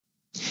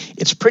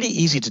It's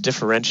pretty easy to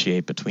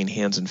differentiate between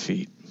hands and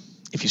feet.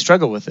 If you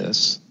struggle with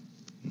this,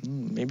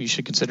 maybe you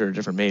should consider a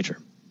different major.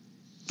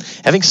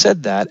 Having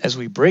said that, as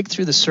we break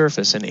through the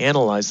surface and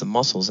analyze the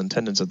muscles and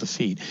tendons of the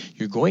feet,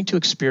 you're going to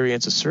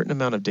experience a certain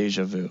amount of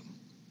déjà vu.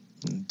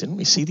 Didn't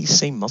we see these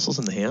same muscles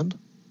in the hand?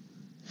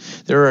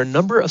 There are a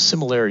number of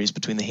similarities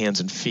between the hands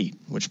and feet,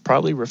 which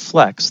probably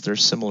reflects their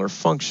similar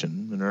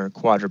function in our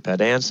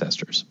quadruped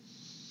ancestors.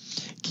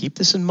 Keep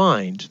this in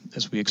mind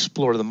as we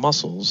explore the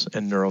muscles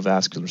and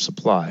neurovascular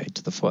supply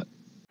to the foot.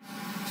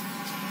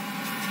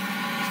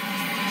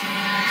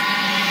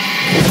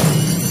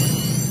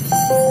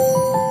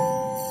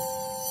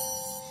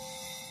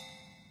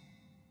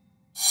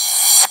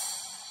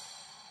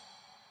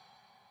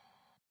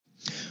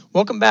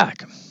 Welcome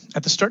back.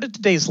 At the start of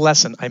today's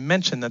lesson, I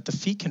mentioned that the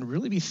feet can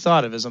really be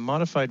thought of as a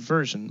modified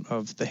version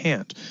of the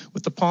hand,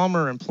 with the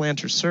palmar and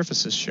plantar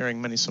surfaces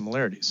sharing many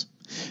similarities.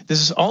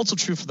 This is also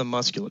true for the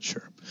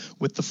musculature,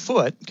 with the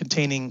foot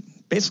containing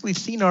basically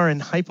thenar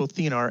and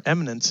hypothenar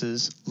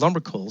eminences,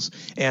 lumbricals,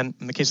 and,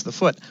 in the case of the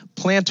foot,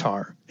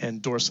 plantar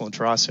and dorsal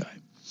interossei.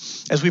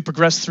 As we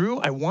progress through,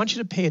 I want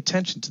you to pay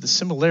attention to the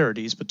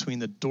similarities between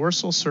the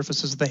dorsal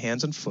surfaces of the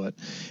hands and foot,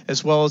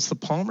 as well as the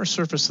palmar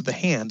surface of the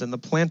hand and the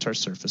plantar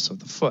surface of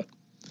the foot.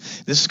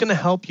 This is going to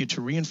help you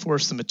to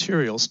reinforce the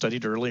material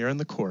studied earlier in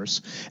the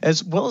course,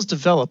 as well as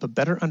develop a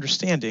better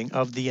understanding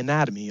of the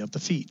anatomy of the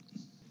feet.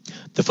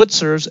 The foot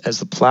serves as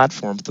the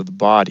platform for the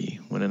body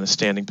when in a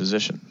standing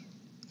position.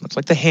 Much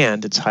like the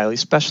hand, it's highly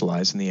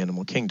specialized in the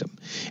animal kingdom.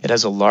 It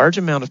has a large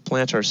amount of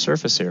plantar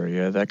surface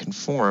area that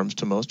conforms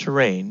to most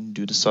terrain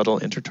due to subtle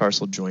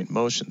intertarsal joint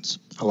motions,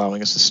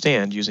 allowing us to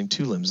stand using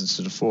 2 limbs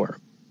instead of 4.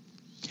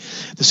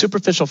 The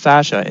superficial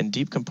fascia and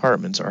deep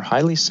compartments are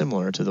highly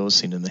similar to those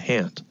seen in the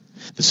hand.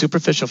 The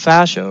superficial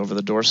fascia over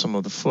the dorsum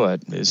of the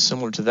foot is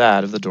similar to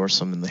that of the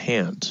dorsum in the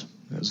hand.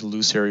 There's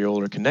loose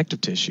areolar connective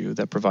tissue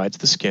that provides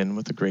the skin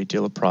with a great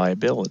deal of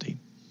pliability.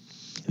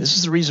 This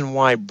is the reason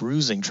why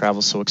bruising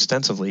travels so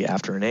extensively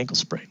after an ankle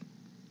sprain.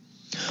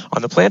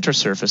 On the plantar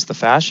surface, the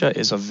fascia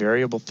is of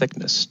variable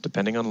thickness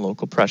depending on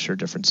local pressure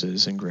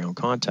differences and ground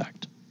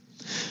contact.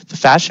 The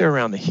fascia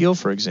around the heel,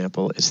 for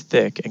example, is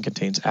thick and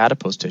contains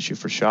adipose tissue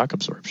for shock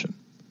absorption.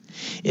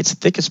 Its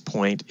thickest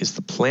point is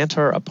the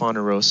plantar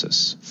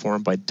aponeurosis,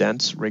 formed by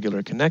dense,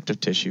 regular connective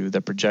tissue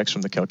that projects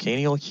from the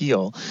calcaneal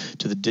heel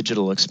to the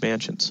digital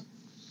expansions.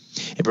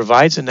 It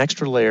provides an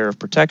extra layer of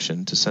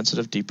protection to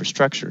sensitive deeper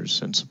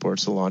structures and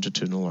supports the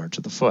longitudinal arch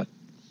of the foot.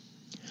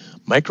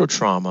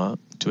 Microtrauma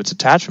to its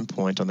attachment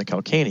point on the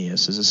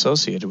calcaneus is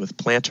associated with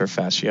plantar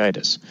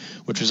fasciitis,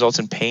 which results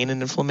in pain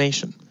and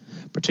inflammation,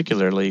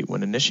 particularly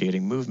when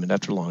initiating movement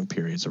after long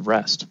periods of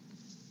rest.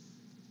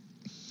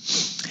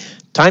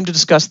 Time to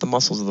discuss the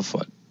muscles of the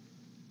foot.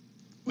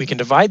 We can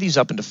divide these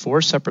up into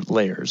 4 separate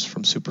layers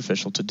from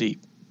superficial to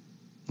deep.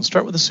 We'll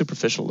start with the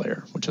superficial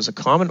layer, which has a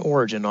common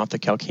origin off the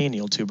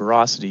calcaneal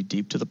tuberosity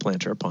deep to the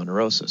plantar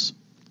aponeurosis.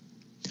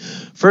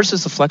 First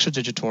is the flexor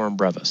digitorum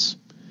brevis.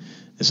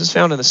 This is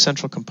found in the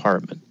central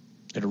compartment.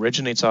 It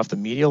originates off the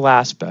medial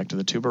aspect of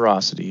the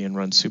tuberosity and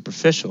runs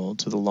superficial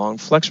to the long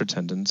flexor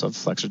tendons of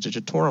flexor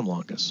digitorum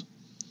longus.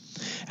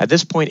 At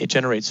this point, it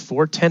generates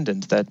 4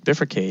 tendons that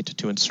bifurcate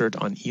to insert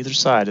on either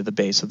side of the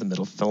base of the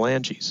middle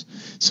phalanges,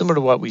 similar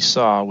to what we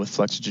saw with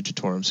flexor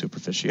digitorum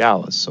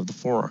superficialis of the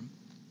forearm.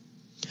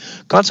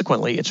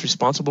 Consequently, it's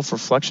responsible for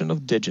flexion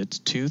of digits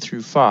 2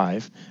 through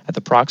 5 at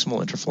the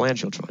proximal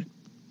interphalangeal joint.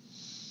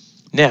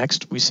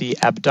 Next, we see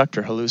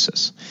abductor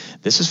hallucis.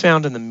 This is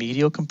found in the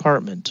medial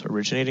compartment,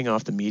 originating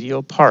off the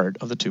medial part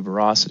of the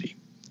tuberosity.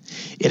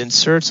 It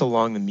inserts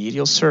along the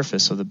medial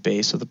surface of the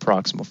base of the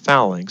proximal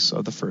phalanx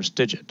of the first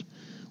digit,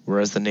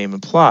 whereas the name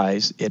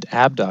implies it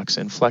abducts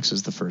and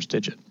flexes the first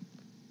digit.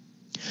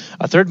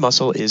 A third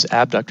muscle is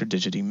abductor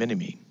digiti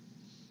minimi,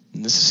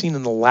 and this is seen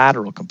in the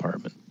lateral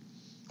compartment.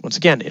 Once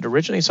again, it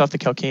originates off the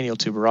calcaneal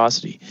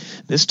tuberosity,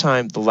 this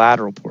time the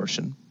lateral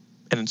portion,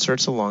 and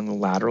inserts along the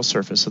lateral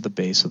surface of the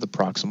base of the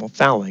proximal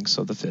phalanx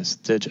of the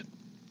 5th digit.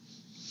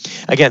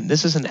 Again,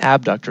 this is an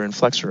abductor and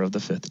flexor of the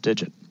 5th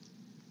digit.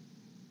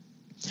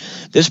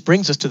 This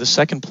brings us to the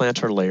second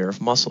plantar layer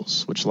of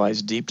muscles, which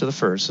lies deep to the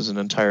first and is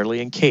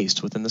entirely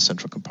encased within the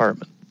central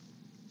compartment.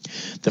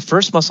 The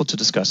first muscle to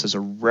discuss is a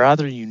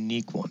rather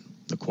unique one,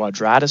 the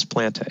quadratus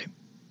plantae.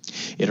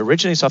 It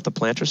originates off the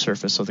plantar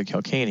surface of the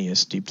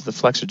calcaneus deep to the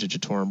flexor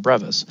digitorum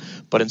brevis,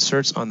 but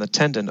inserts on the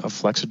tendon of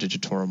flexor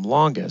digitorum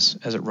longus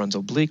as it runs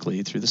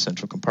obliquely through the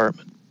central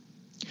compartment.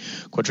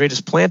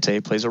 Quadratus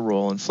plantae plays a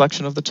role in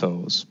flexion of the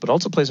toes, but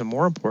also plays a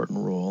more important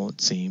role,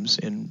 it seems,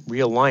 in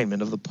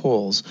realignment of the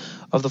poles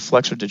of the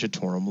flexor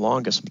digitorum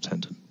longus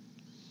tendon.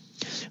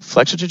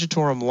 Flexor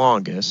digitorum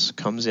longus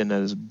comes in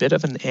at a bit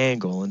of an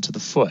angle into the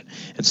foot,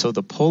 and so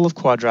the pole of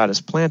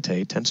quadratus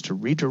plantae tends to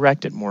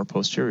redirect it more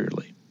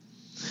posteriorly.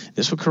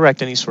 This would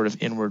correct any sort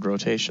of inward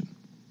rotation.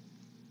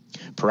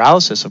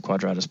 Paralysis of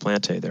quadratus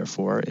plantae,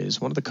 therefore, is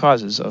one of the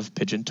causes of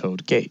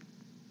pigeon-toed gait.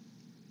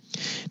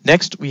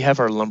 Next, we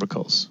have our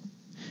lumbricals.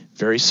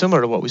 very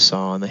similar to what we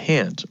saw on the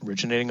hand,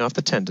 originating off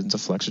the tendons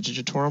of flexor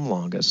digitorum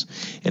longus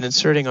and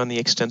inserting on the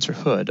extensor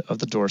hood of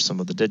the dorsum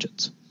of the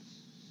digits.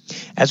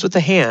 As with the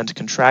hand,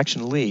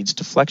 contraction leads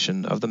to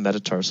flexion of the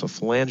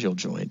metatarsophalangeal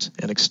joint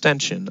and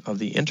extension of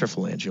the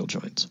interphalangeal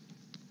joints.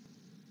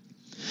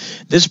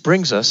 This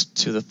brings us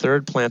to the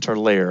third plantar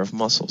layer of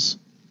muscles.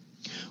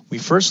 We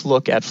first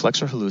look at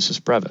flexor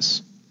hallucis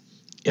brevis.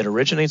 It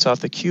originates off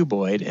the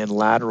cuboid and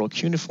lateral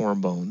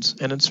cuneiform bones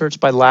and inserts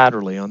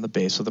bilaterally on the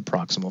base of the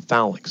proximal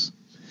phalanx.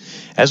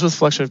 As with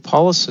flexor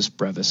pollicis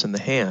brevis in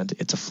the hand,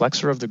 it's a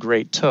flexor of the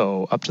great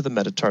toe up to the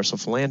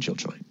metatarsophalangeal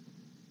joint.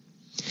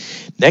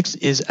 Next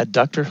is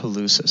adductor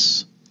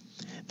hallucis.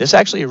 This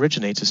actually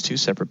originates as two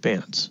separate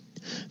bands.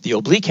 The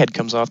oblique head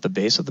comes off the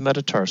base of the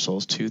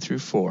metatarsals 2 through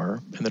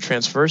 4, and the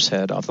transverse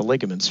head off the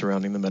ligaments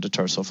surrounding the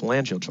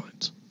metatarsophalangeal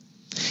joints.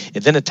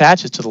 It then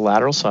attaches to the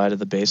lateral side of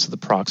the base of the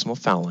proximal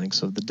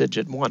phalanx of the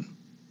digit 1.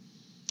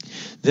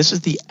 This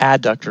is the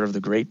adductor of the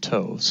great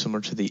toe,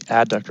 similar to the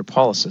adductor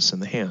pollicis in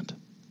the hand.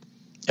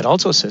 It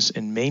also assists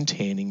in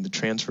maintaining the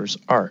transverse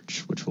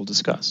arch, which we'll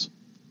discuss.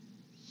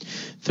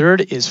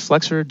 Third is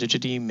flexor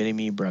digiti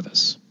minimi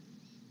brevis.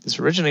 This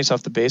originates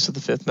off the base of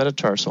the fifth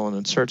metatarsal and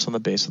inserts on the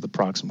base of the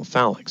proximal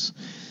phalanx,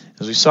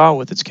 as we saw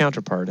with its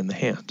counterpart in the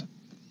hand.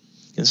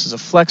 This is a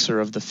flexor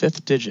of the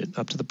fifth digit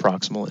up to the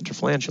proximal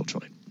interphalangeal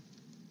joint.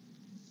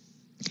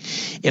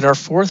 In our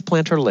fourth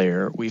plantar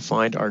layer, we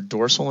find our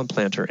dorsal and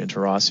plantar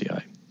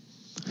interossei.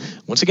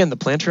 Once again, the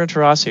plantar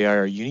interossei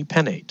are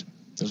unipennate,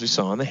 as we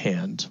saw in the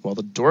hand, while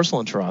the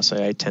dorsal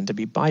interossei tend to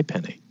be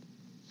bipennate.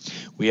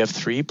 We have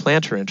 3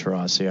 plantar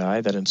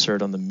interossei that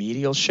insert on the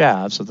medial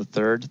shafts of the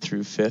 3rd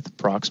through 5th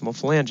proximal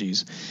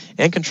phalanges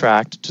and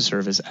contract to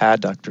serve as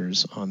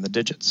adductors on the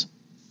digits.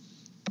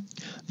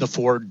 The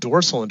 4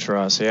 dorsal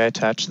interossei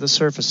attach to the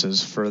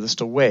surfaces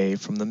furthest away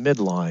from the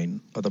midline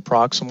of the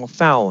proximal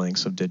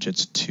phalanx of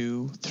digits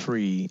 2,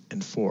 3,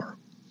 and 4.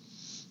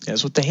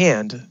 As with the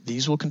hand,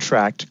 these will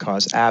contract to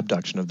cause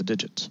abduction of the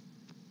digits.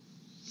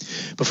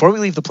 Before we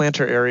leave the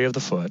plantar area of the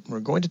foot,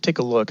 we're going to take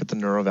a look at the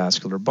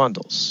neurovascular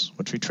bundles,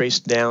 which we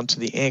traced down to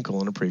the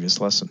ankle in a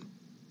previous lesson.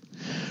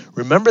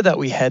 Remember that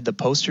we had the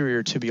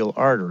posterior tibial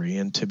artery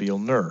and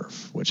tibial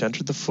nerve, which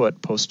entered the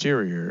foot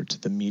posterior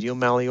to the medial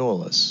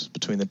malleolus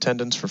between the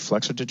tendons for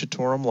flexor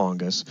digitorum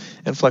longus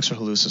and flexor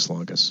hallucis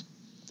longus.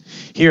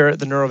 Here,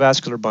 the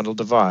neurovascular bundle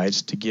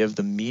divides to give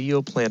the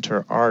medial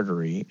plantar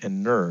artery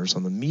and nerves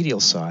on the medial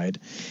side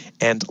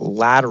and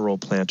lateral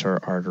plantar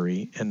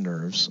artery and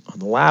nerves on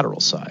the lateral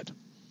side.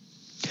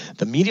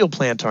 The medial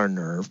plantar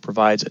nerve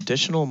provides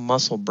additional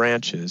muscle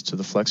branches to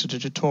the flexor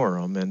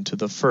digitorum and to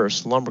the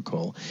first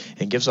lumbrical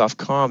and gives off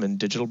common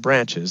digital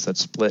branches that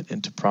split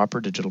into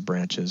proper digital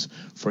branches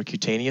for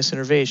cutaneous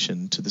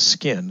innervation to the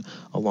skin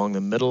along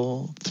the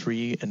middle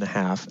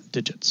 3.5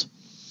 digits.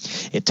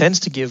 It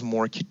tends to give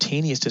more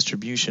cutaneous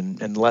distribution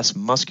and less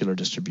muscular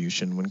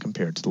distribution when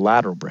compared to the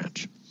lateral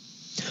branch.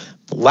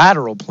 The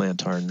lateral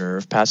plantar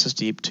nerve passes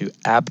deep to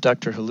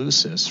abductor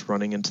hallucis,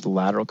 running into the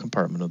lateral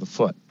compartment of the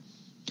foot.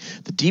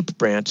 The deep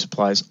branch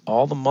supplies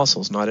all the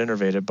muscles not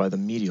innervated by the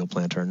medial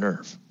plantar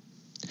nerve.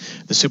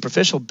 The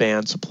superficial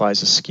band supplies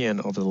the skin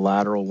over the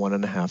lateral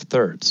 1.5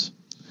 thirds.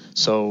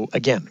 So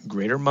again,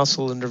 greater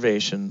muscle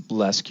innervation,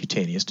 less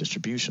cutaneous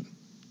distribution.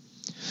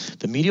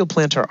 The medial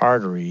plantar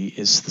artery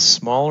is the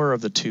smaller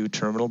of the 2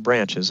 terminal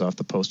branches off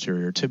the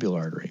posterior tibial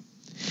artery.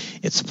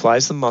 It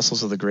supplies the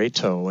muscles of the great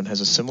toe and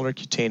has a similar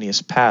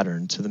cutaneous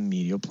pattern to the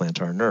medial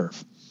plantar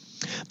nerve.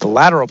 The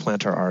lateral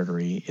plantar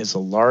artery is the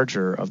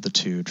larger of the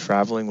 2,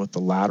 traveling with the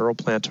lateral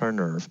plantar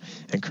nerve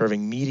and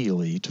curving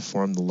medially to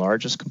form the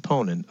largest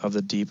component of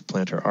the deep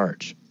plantar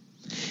arch.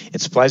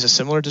 It supplies a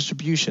similar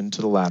distribution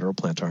to the lateral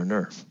plantar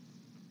nerve.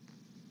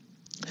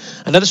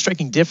 Another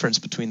striking difference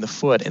between the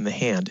foot and the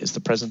hand is the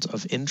presence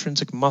of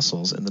intrinsic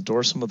muscles in the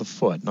dorsum of the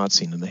foot not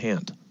seen in the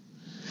hand.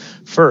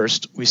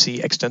 First, we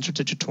see extensor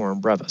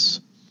digitorum brevis.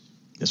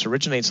 This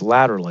originates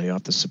laterally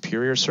off the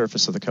superior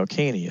surface of the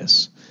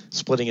calcaneus,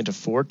 splitting into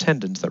 4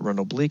 tendons that run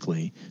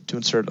obliquely to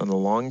insert on the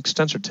long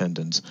extensor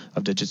tendons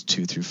of digits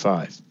 2 through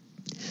 5.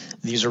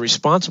 These are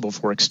responsible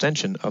for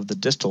extension of the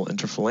distal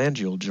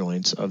interphalangeal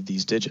joints of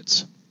these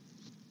digits.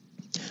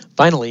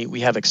 Finally,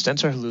 we have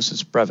extensor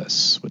hallucis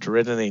brevis, which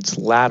originates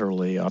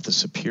laterally off the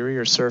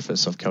superior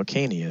surface of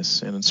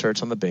calcaneus and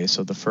inserts on the base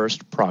of the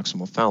first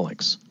proximal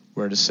phalanx,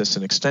 where it assists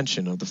in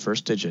extension of the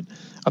first digit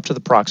up to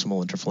the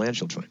proximal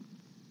interphalangeal joint.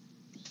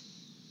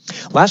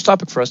 Last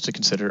topic for us to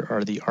consider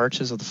are the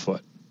arches of the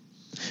foot.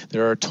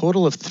 There are a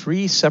total of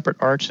 3 separate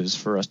arches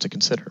for us to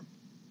consider.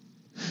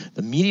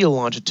 The medial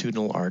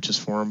longitudinal arch is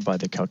formed by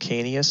the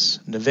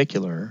calcaneus,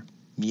 navicular,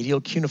 medial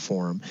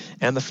cuneiform,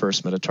 and the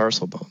first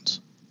metatarsal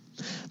bones.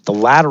 The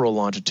lateral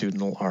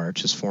longitudinal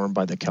arch is formed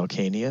by the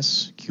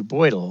calcaneus,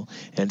 cuboidal,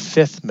 and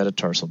 5th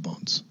metatarsal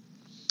bones.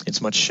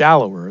 It's much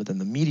shallower than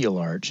the medial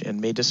arch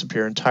and may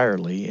disappear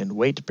entirely in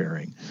weight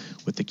bearing,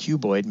 with the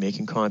cuboid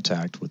making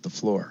contact with the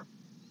floor.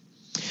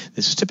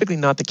 This is typically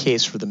not the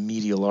case for the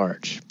medial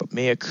arch, but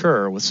may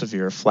occur with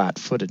severe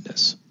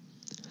flat-footedness.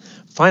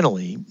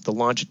 Finally, the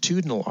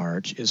longitudinal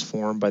arch is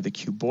formed by the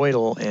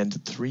cuboidal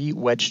and 3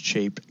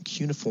 wedge-shaped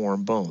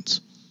cuneiform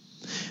bones.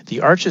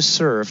 The arches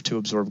serve to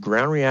absorb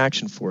ground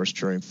reaction force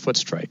during foot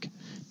strike,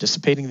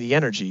 dissipating the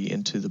energy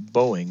into the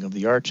bowing of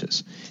the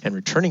arches, and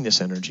returning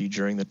this energy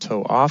during the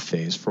toe-off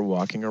phase for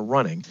walking or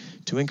running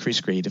to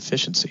increase gait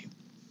efficiency.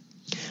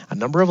 A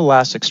number of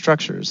elastic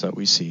structures that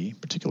we see,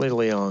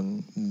 particularly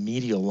along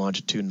medial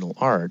longitudinal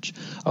arch,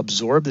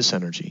 absorb this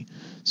energy,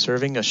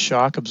 serving a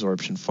shock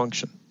absorption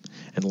function,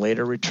 and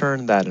later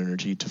return that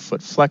energy to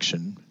foot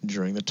flexion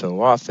during the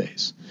toe-off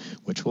phase,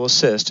 which will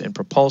assist in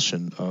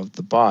propulsion of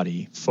the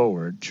body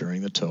forward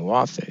during the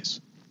toe-off phase.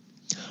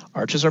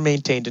 Arches are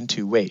maintained in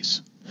 2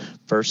 ways.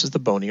 First is the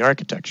bony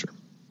architecture.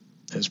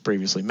 As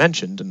previously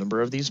mentioned, a number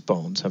of these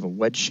bones have a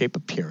wedge-shaped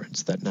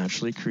appearance that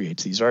naturally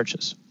creates these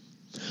arches.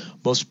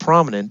 Most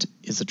prominent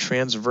is the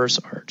transverse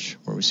arch,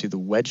 where we see the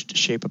wedged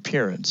shape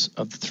appearance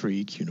of the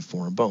 3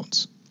 cuneiform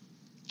bones.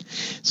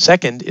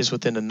 Second is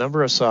within a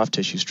number of soft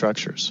tissue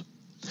structures.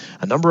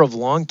 A number of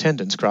long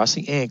tendons cross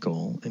the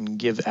ankle and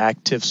give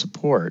active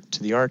support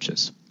to the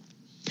arches.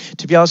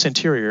 Tibialis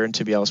anterior and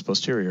tibialis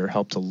posterior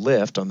help to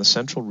lift on the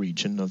central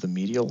region of the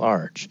medial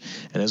arch,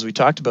 and as we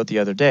talked about the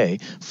other day,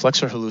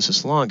 flexor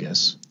hallucis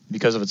longus,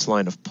 because of its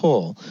line of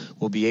pull,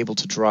 will be able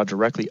to draw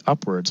directly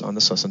upwards on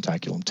the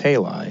subsentaculum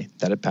tali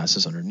that it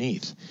passes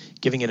underneath,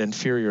 giving an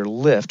inferior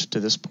lift to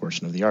this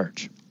portion of the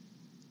arch.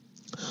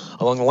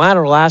 Along the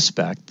lateral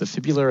aspect, the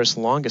fibularis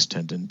longus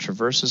tendon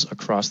traverses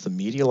across the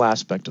medial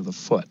aspect of the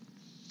foot.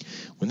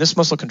 When this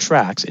muscle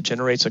contracts, it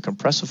generates a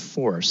compressive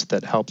force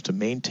that helps to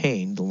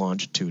maintain the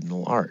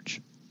longitudinal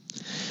arch.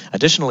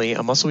 Additionally,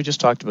 a muscle we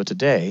just talked about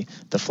today,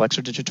 the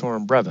flexor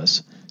digitorum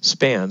brevis,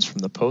 spans from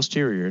the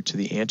posterior to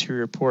the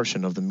anterior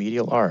portion of the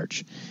medial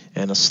arch,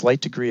 and a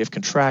slight degree of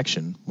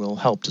contraction will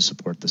help to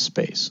support this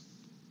space.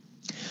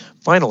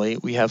 Finally,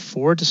 we have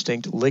 4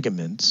 distinct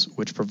ligaments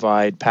which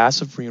provide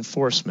passive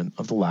reinforcement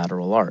of the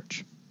lateral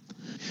arch.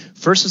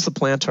 First is the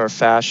plantar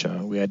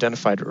fascia we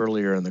identified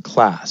earlier in the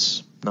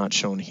class, not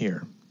shown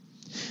here.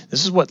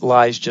 This is what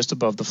lies just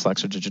above the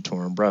flexor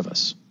digitorum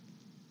brevis.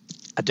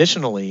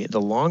 Additionally, the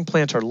long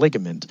plantar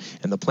ligament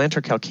and the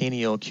plantar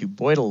calcaneal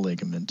cuboidal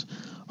ligament,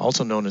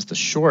 also known as the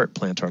short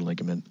plantar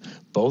ligament,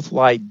 both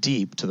lie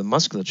deep to the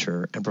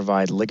musculature and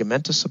provide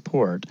ligamentous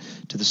support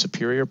to the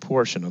superior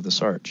portion of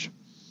this arch.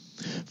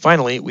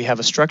 Finally, we have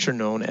a structure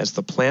known as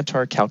the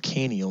plantar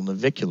calcaneal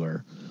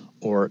navicular,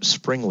 or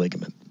spring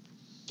ligament.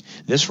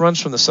 This runs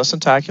from the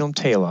subsentaculum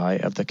tali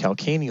of the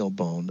calcaneal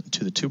bone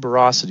to the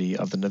tuberosity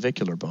of the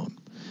navicular bone.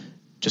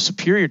 Just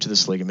superior to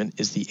this ligament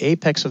is the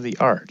apex of the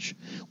arch,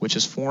 which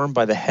is formed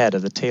by the head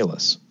of the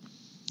talus.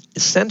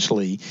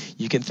 Essentially,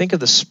 you can think of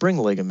the spring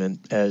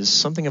ligament as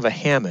something of a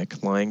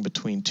hammock lying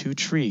between 2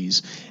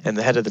 trees, and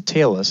the head of the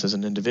talus as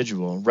an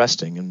individual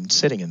resting and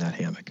sitting in that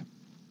hammock.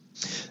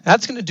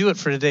 That's going to do it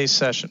for today's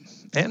session,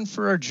 and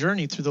for our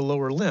journey through the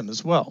lower limb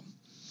as well.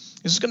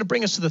 This is going to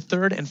bring us to the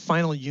 3rd and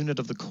final unit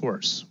of the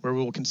course, where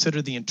we will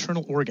consider the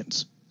internal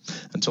organs.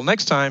 Until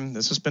next time,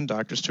 this has been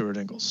Dr. Stuart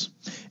Inglis.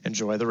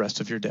 Enjoy the rest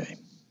of your day.